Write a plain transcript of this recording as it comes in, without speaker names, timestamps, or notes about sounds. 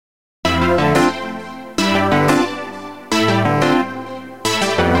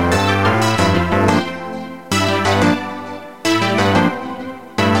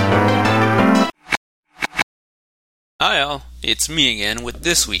Hi all, it's me again with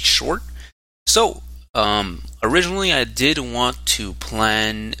this week's short. So, originally I did want to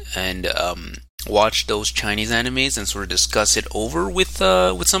plan and watch those Chinese animes and sort of discuss it over with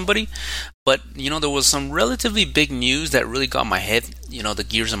somebody, but there was some relatively big news that really got my head, the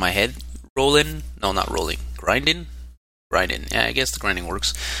gears in my head rolling. No, not rolling, grinding. Yeah, I guess the grinding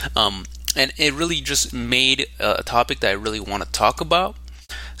works. And it really just made a topic that I really want to talk about.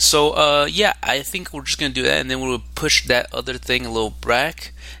 So, yeah, I think we're just going to do that, and then we'll push that other thing a little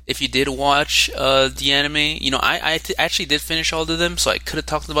back. If you did watch the anime, I actually did finish all of them, so I could have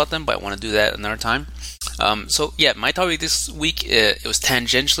talked about them, but I want to do that another time. So, yeah, my topic this week, it was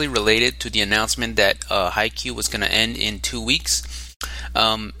tangentially related to the announcement that Haikyuu was going to end in 2 weeks.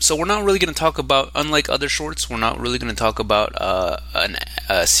 So we're not really going to talk about, unlike other shorts, we're not really going to talk about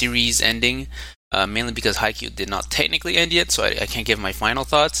a series ending. Mainly because Haikyuu did not technically end yet, so I can't give my final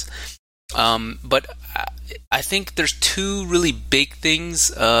thoughts. But I think there's two really big things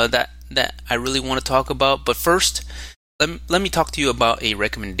that I really want to talk about. But first, let me talk to you about a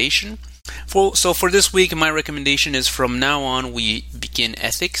recommendation. So for this week, my recommendation is from now on we begin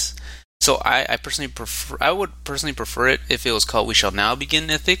ethics. So I would personally prefer it if it was called We Shall Now Begin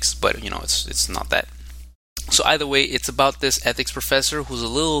Ethics, but it's not that. So either way, it's about this ethics professor who's a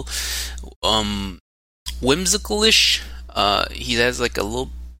little whimsical-ish. He has who's a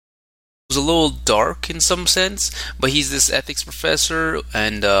little dark in some sense, but he's this ethics professor,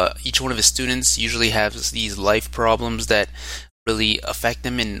 and each one of his students usually has these life problems that really affect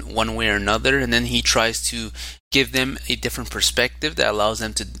them in one way or another, and then he tries to give them a different perspective that allows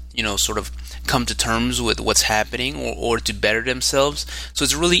them to, sort of come to terms with what's happening or to better themselves. So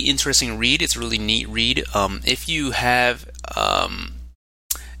it's a really interesting read. It's a really neat read. If you have the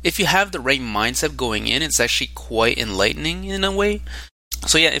right mindset going in, it's actually quite enlightening in a way.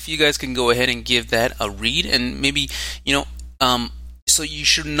 So yeah, if you guys can go ahead and give that a read, and maybe so you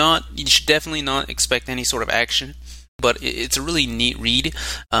should definitely not expect any sort of action, but it's a really neat read,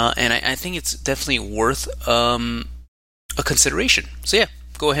 and I think it's definitely worth a consideration. So yeah,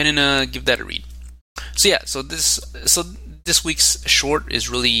 go ahead and give that a read. So yeah, so this week's short is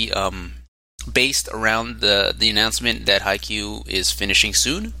really based around the announcement that Haikyuu is finishing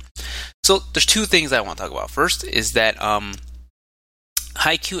soon. So there's two things I want to talk about. First is that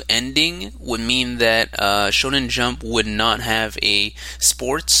Haikyuu ending would mean that Shonen Jump would not have a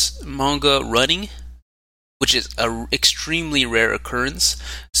sports manga running, which is an extremely rare occurrence.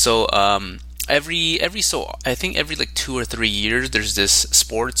 So I think every like 2 or 3 years there's this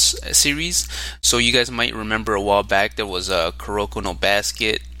sports series. So you guys might remember a while back there was Kuroko no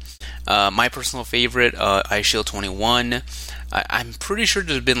Basket. My personal favorite, Eyeshield 21. I'm pretty sure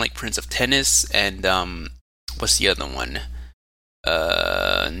there's been like Prince of Tennis and what's the other one?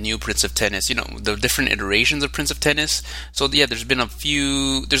 New Prince of Tennis, the different iterations of Prince of Tennis. So yeah, there's been a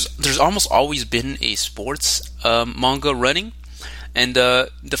few. There's almost always been a sports manga running, and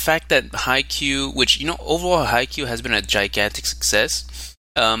the fact that Haikyuu, which overall Haikyuu has been a gigantic success.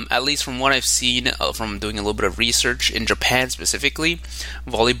 At least from what I've seen from doing a little bit of research in Japan specifically,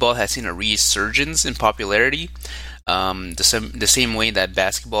 volleyball has seen a resurgence in popularity. The same way that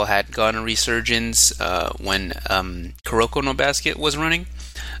basketball had gone a resurgence when Kuroko no Basket was running.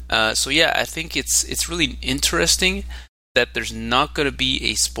 So yeah, I think it's really interesting that there's not going to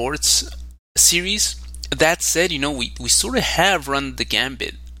be a sports series. That said, we sort of have run the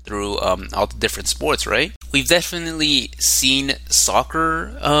gambit through all the different sports, right? We've definitely seen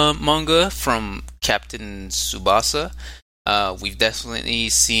soccer manga from Captain Tsubasa. We've definitely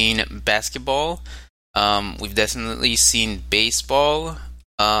seen basketball. We've definitely seen baseball,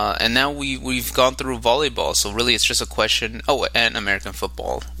 and now we've gone through volleyball. So really, it's just a question. Oh, and American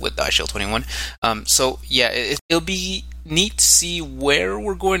football with Eyeshield 21. So yeah, it'll be neat to see where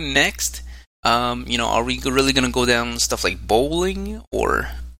we're going next. Are we really going to go down stuff like bowling, or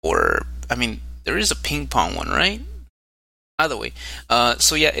I mean, there is a ping pong one, right? Either way,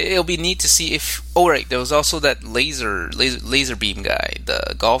 so yeah, it'll be neat to see if. Oh right, there was also that laser beam guy,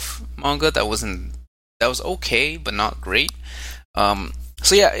 the golf manga that was okay, but not great.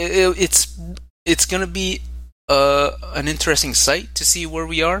 So yeah, it's gonna be an interesting sight to see where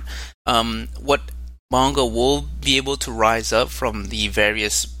we are. What manga will be able to rise up from the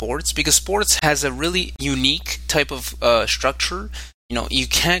various sports, because sports has a really unique type of structure. You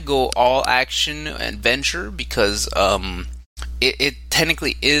can't go all action adventure because it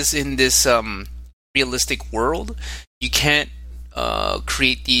technically is in this realistic world. You can't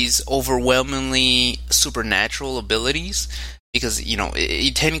create these overwhelmingly supernatural abilities because you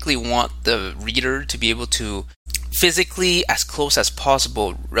technically want the reader to be able to physically as close as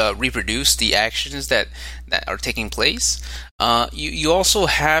possible reproduce the actions that are taking place. You also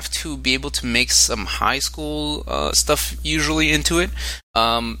have to be able to make some high school stuff usually into it.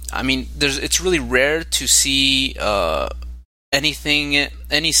 I mean, it's really rare to see any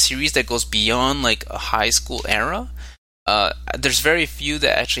series that goes beyond like a high school era. There's very few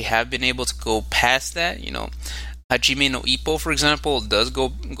that actually have been able to go past that. You know, Hajime no Ippo, for example, does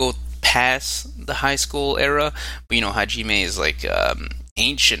go past the high school era, but you know, Hajime is like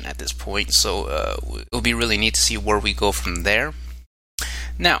ancient at this point, so it'll be really neat to see where we go from there.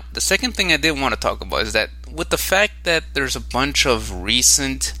 Now, the second thing I did want to talk about is that with the fact that there's a bunch of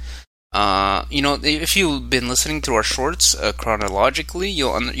recent, you know, if you've been listening to our shorts chronologically,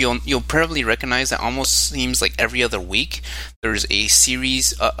 you'll probably recognize that almost seems like every other week there's a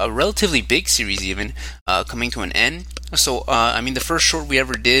series, a relatively big series even, coming to an end. So, I mean, the first short we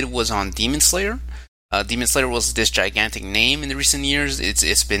ever did was on Demon Slayer. Demon Slayer was this gigantic name in the recent years.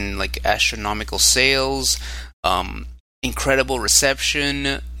 It's been like astronomical sales, incredible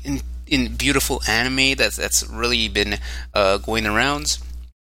reception, in beautiful anime that's really been going the rounds.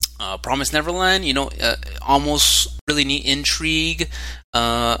 Promised Neverland, you know, almost really neat intrigue.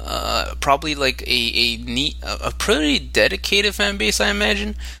 Probably like a pretty dedicated fan base, I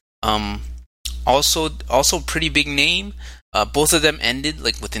imagine. Also pretty big name. Both of them ended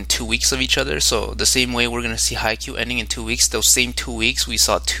like within 2 weeks of each other. So the same way we're gonna see Haikyuu ending in 2 weeks, those same 2 weeks we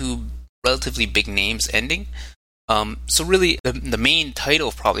saw two relatively big names ending. So really, the main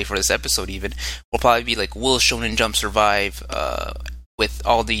title probably for this episode even will probably be like, will Shonen Jump survive with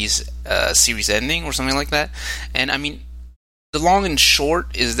all these series ending or something like that? And I mean, the long and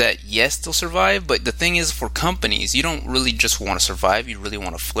short is that yes, they'll survive, but the thing is, for companies, you don't really just want to survive, you really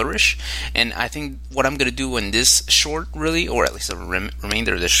want to flourish. And I think what I'm going to do in this short, really, or at least the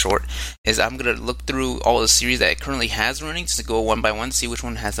remainder of this short, is I'm going to look through all the series that it currently has running, just to go one by one, see which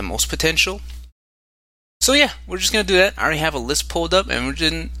one has the most potential. So yeah, we're just going to do that. I already have a list pulled up, and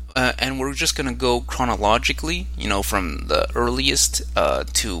we're just going to go chronologically, you know, from the earliest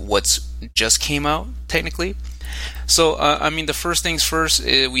to what's just came out, technically. So, I mean, the first things first,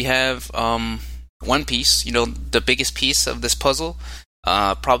 we have One Piece, you know, the biggest piece of this puzzle.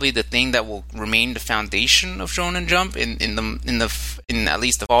 Probably the thing that will remain the foundation of Shonen Jump in at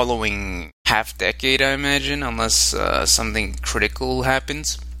least the following half decade, I imagine, unless something critical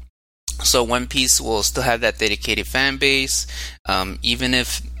happens. So One Piece will still have that dedicated fan base, even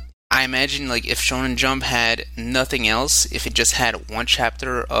if I imagine, like, if Shonen Jump had nothing else, if it just had one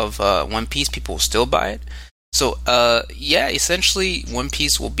chapter of One Piece, people will still buy it. So, yeah, essentially, One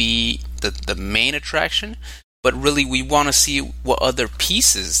Piece will be the main attraction, but really we want to see what other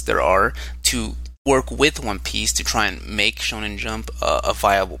pieces there are to work with One Piece to try and make Shonen Jump a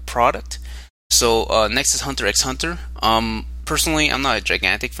viable product. So, next is Hunter x Hunter. Personally, I'm not a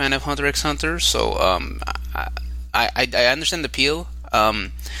gigantic fan of Hunter x Hunter, so I understand the appeal.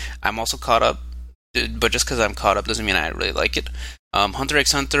 I'm also caught up, but just because I'm caught up doesn't mean I really like it. Hunter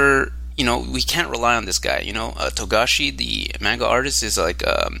x Hunter, you know, we can't rely on this guy. You know, Togashi, the manga artist, is like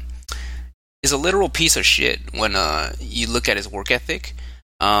is a literal piece of shit when you look at his work ethic.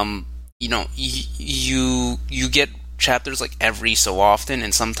 You know, you get chapters like every so often,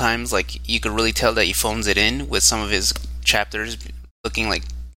 and sometimes like you could really tell that he phones it in with some of his chapters looking like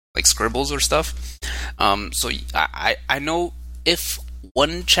scribbles or stuff. So I know if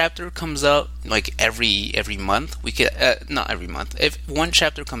one chapter comes out like every month, we could not every month. If one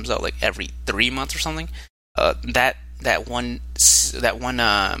chapter comes out like every 3 months or something, that one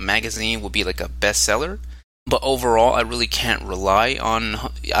magazine will be like a bestseller. But overall, I really can't rely on.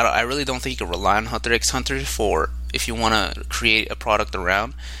 I really don't think you can rely on Hunter x Hunter for if you want to create a product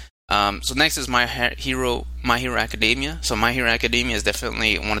around. So next is My Hero Academia. So My Hero Academia is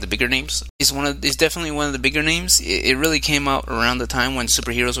definitely one of the bigger names. It's definitely one of the bigger names. It really came out around the time when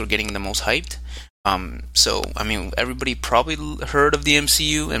superheroes were getting the most hyped. So I mean, everybody probably heard of the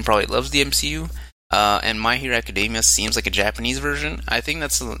MCU and probably loves the MCU. And My Hero Academia seems like a Japanese version. I think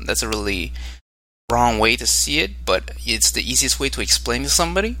that's a really wrong way to see it, but it's the easiest way to explain to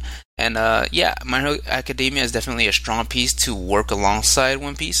somebody. And yeah, My Hero Academia is definitely a strong piece to work alongside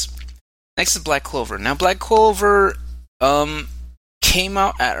One Piece. Next is Black Clover. Now, Black Clover came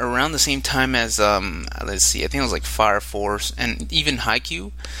out at around the same time as let's see, I think it was like Fire Force and even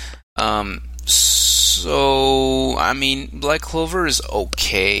Haikyuu. So I mean, Black Clover is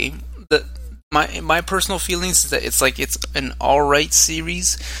okay. My personal feelings is that it's an alright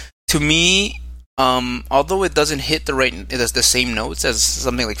series. To me, although it doesn't hit the same notes as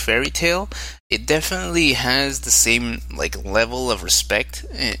something like Fairy Tail, it definitely has the same like level of respect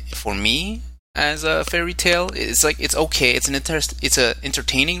for me as a fairy tale. It's like it's okay. It's a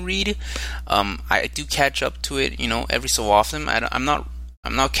entertaining read. I do catch up to it, every so often. I'm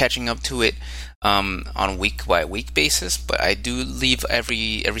not catching up to it on a week by week basis, but I do leave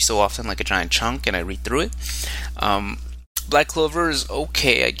every so often like a giant chunk and I read through it. Black Clover is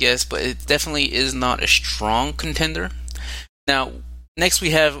okay, I guess, but it definitely is not a strong contender. Now, next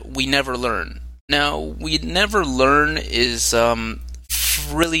we have We Never Learn. Now, We Never Learn is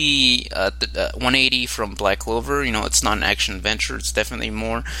really 180 from Black Clover. It's not an action adventure. It's definitely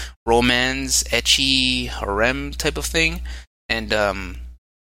more romance, ecchi, harem type of thing. And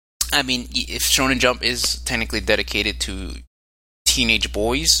if Shonen Jump is technically dedicated to teenage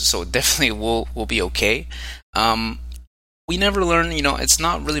boys, so it definitely will be okay. We Never Learn, it's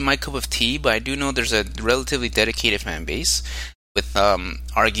not really my cup of tea, but I do know there's a relatively dedicated fan base with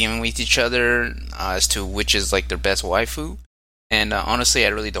arguing with each other as to which is like their best waifu. And honestly, I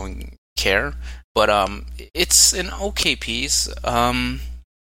really don't care. But it's an okay piece.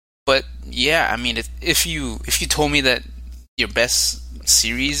 But yeah, if you told me that your best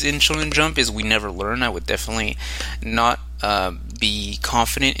series in Shonen Jump is We Never Learn, I would definitely not be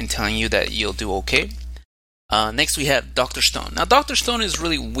confident in telling you that you'll do okay. Next we have Dr. Stone. Now, Dr. Stone is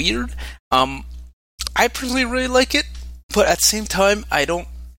really weird. I personally really like it, but at the same time, I don't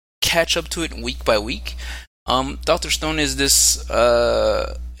catch up to it week by week. Dr. Stone is this,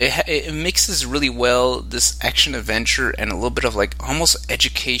 it mixes really well this action adventure and a little bit of like almost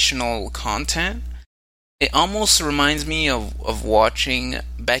educational content. It almost reminds me of watching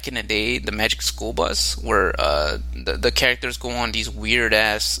back in the day the Magic School Bus, where the characters go on these weird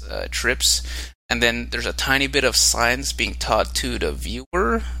ass trips. And then there's a tiny bit of science being taught to the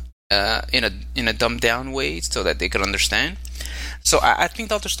viewer in a dumbed down way so that they could understand. So I think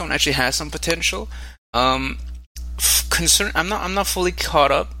Dr. Stone actually has some potential. I'm not fully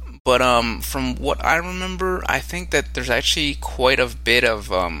caught up, but from what I remember, I think that there's actually quite a bit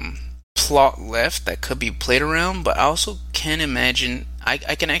of plot left that could be played around. But I also can imagine I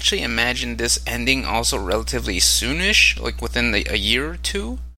can actually imagine this ending also relatively soonish, like within a year or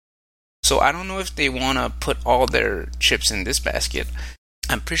two. So I don't know if they want to put all their chips in this basket.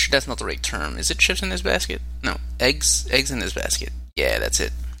 I'm pretty sure that's not the right term. Is it chips in this basket? No, eggs in this basket. Yeah, that's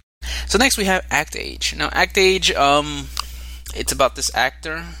it. So next we have Act Age. Now, Act Age, it's about this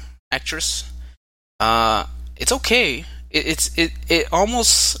actress. It's okay. It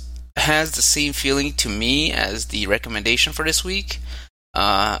almost has the same feeling to me as the recommendation for this week.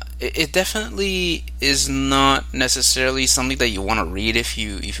 It definitely is not necessarily something that you want to read if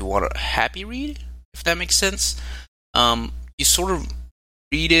you want a happy read, if that makes sense. You sort of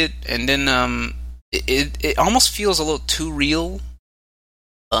read it and then it almost feels a little too real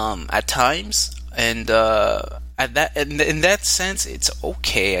at times, and in that sense it's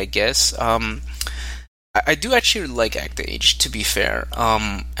okay, I guess. I do actually like Act Age, to be fair.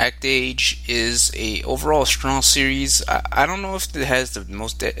 Act Age is a overall strong series. I don't know if it has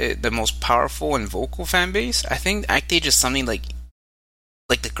the most powerful and vocal fan base. I think Act Age is something like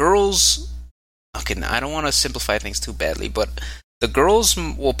the girls. Okay, I don't want to simplify things too badly, but the girls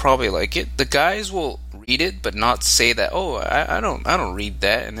will probably like it. The guys will read it, but not say that. Oh, I don't read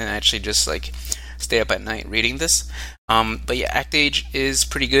that, and then actually just like stay up at night reading this. But yeah, Act Age is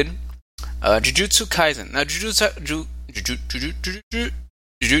pretty good. Jujutsu Kaisen. Now, Jujutsu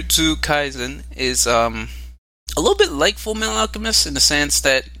Kaisen is a little bit like Fullmetal Alchemist in the sense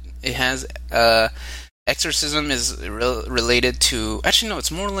that it has exorcism is related to. Actually, no, it's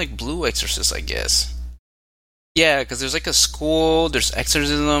more like Blue Exorcist, I guess. Yeah, because there's like a school. There's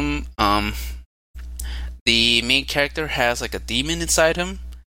exorcism. The main character has like a demon inside him.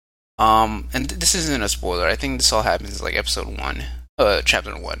 And this isn't a spoiler. I think this all happens in like episode 1,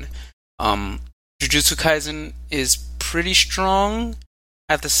 chapter 1. Jujutsu Kaisen is pretty strong.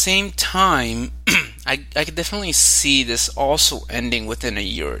 At the same time, I could definitely see this also ending within a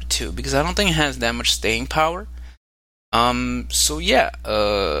year or two, because I don't think it has that much staying power. So yeah,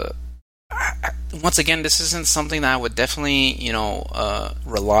 once again, this isn't something that I would definitely,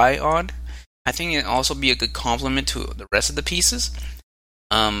 rely on. I think it'd also be a good complement to the rest of the pieces.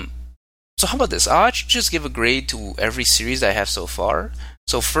 So how about this? I'll actually just give a grade to every series I have so far.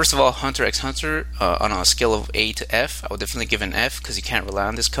 So first of all, Hunter x Hunter, on a scale of A to F, I would definitely give an F because you can't rely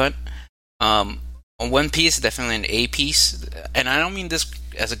on this cut. On One Piece, definitely an A piece, and I don't mean this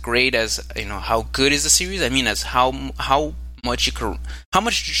as a grade as how good is the series. I mean as how much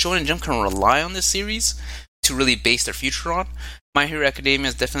Shonen Jump can rely on this series to really base their future on. My Hero Academia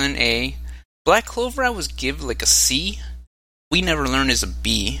is definitely an A. Black Clover, I would give like a C. We Never Learn is a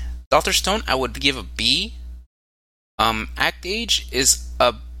B. Dr. Stone, I would give a B. Act Age is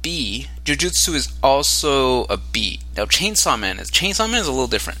a B, Jujutsu is also a B. Now Chainsaw Man is a little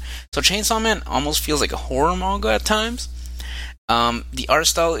different. So Chainsaw Man almost feels like a horror manga at times. The art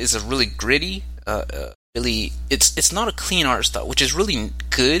style is a really gritty, really it's not a clean art style, which is really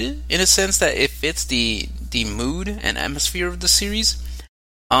good in a sense that it fits the mood and atmosphere of the series.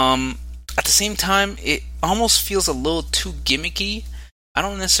 At the same time, it almost feels a little too gimmicky. I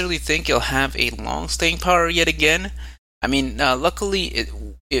don't necessarily think it'll have a long staying power yet again. I mean, luckily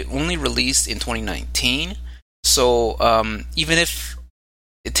it only released in 2019, so even if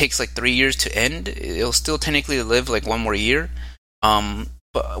it takes like 3 years to end, it'll still technically live like one more year.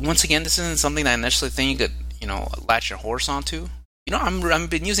 But once again, this isn't something that I necessarily think you could, latch your horse onto. I've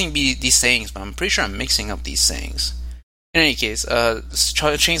been using these sayings, but I'm pretty sure I'm mixing up these sayings. In any case,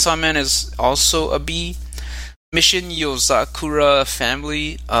 Chainsaw Man is also a B. Mission Yozakura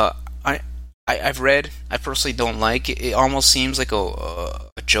Family, I've read. I personally don't like it. It almost seems like a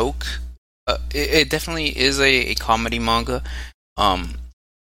joke. It definitely is a comedy manga.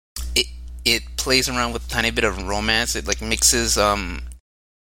 It plays around with a tiny bit of romance. It like mixes like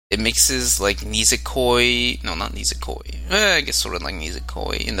Nisekoi. No, not Nisekoi. I guess sort of like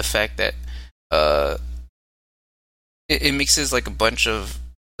Nisekoi in the fact that it mixes like a bunch of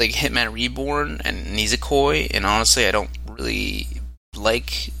like Hitman Reborn and Nisekoi, and honestly, I don't really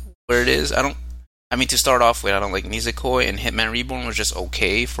like where it is. To start off with, I don't like Nisekoi, and Hitman Reborn was just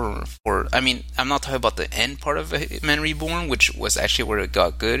okay for. I'm not talking about the end part of Hitman Reborn, which was actually where it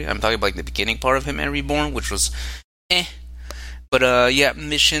got good. I'm talking about like the beginning part of Hitman Reborn, which was But yeah,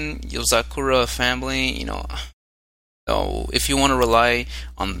 Mission Yozakura Family, so if you want to rely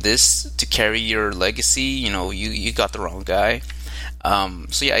on this to carry your legacy, you got the wrong guy.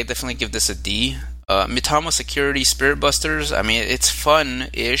 So yeah, I definitely give this a D. Mitama Security Spirit Busters, it's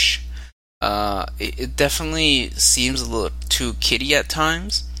fun-ish. It definitely seems a little too kiddie at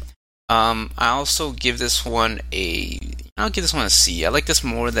times. I also give this one I'll give this one a C. I like this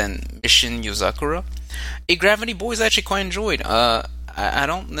more than Mission Yozakura. Gravity Boys I actually quite enjoyed. I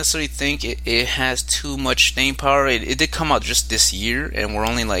don't necessarily think it has too much staying power. It did come out just this year, and we're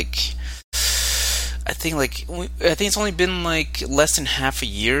only I think it's only been like less than half a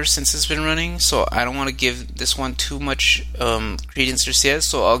year since it's been running, so I don't want to give this one too much credence just yet.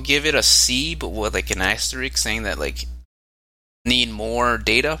 So I'll give it a C, but with like an asterisk saying that like need more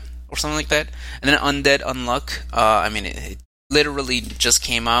data or something like that. And then Undead Unluck. It literally just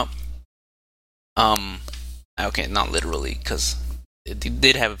came out. Okay, not literally because it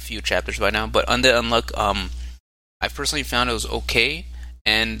did have a few chapters by now, but Undead Unluck. I personally found it was okay.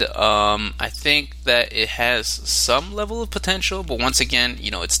 And I think that it has some level of potential, but once again,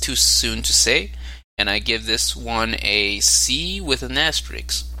 it's too soon to say. And I give this one a C with an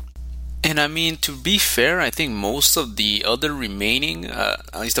asterisk. And to be fair, I think most of the other remaining,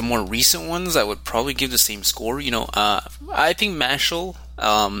 at least the more recent ones, I would probably give the same score. I think Mashle,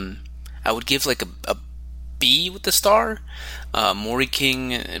 I would give like a B with the star. Mori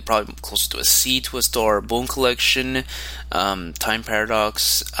King, probably closer to a C to a star. Bone Collection, Time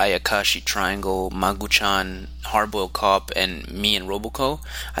Paradox, Ayakashi Triangle, Magu-chan, Hardboiled Cop, and Me and Roboco.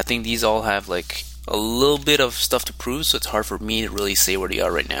 I think these all have like a little bit of stuff to prove, so it's hard for me to really say where they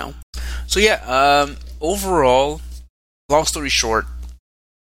are right now. So yeah, overall, long story short,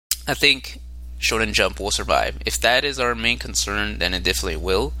 I think Shonen Jump will survive. If that is our main concern, then it definitely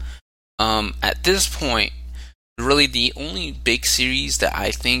will. At this point, really the only big series that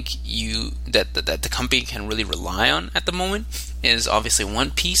I think that the company can really rely on at the moment is obviously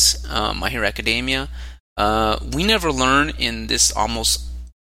One Piece, My Hero Academia. We never learn in this almost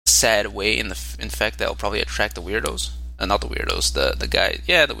sad way in fact that will probably attract the weirdos. Not the weirdos, the guy,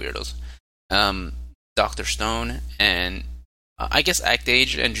 yeah, the weirdos. Dr. Stone and I guess Act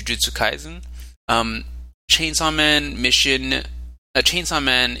Age and Jujutsu Kaisen. Chainsaw Man Mission. Chainsaw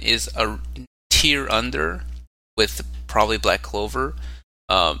Man is a tier under with probably Black Clover.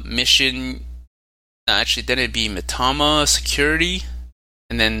 Mission, actually, then it'd be Mitama Security,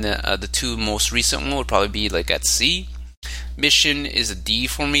 and then the two most recent one would probably be like at C. Mission is a D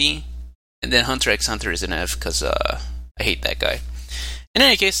for me, and then Hunter x Hunter is an F because I hate that guy. In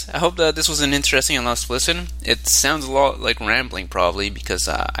any case, I hope that this was an interesting and last listen. It sounds a lot like rambling probably because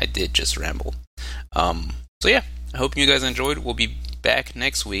I did just ramble. So yeah, I hope you guys enjoyed. We'll be back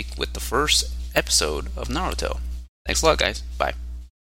next week with the first episode of Naruto. Thanks a lot, guys. Bye.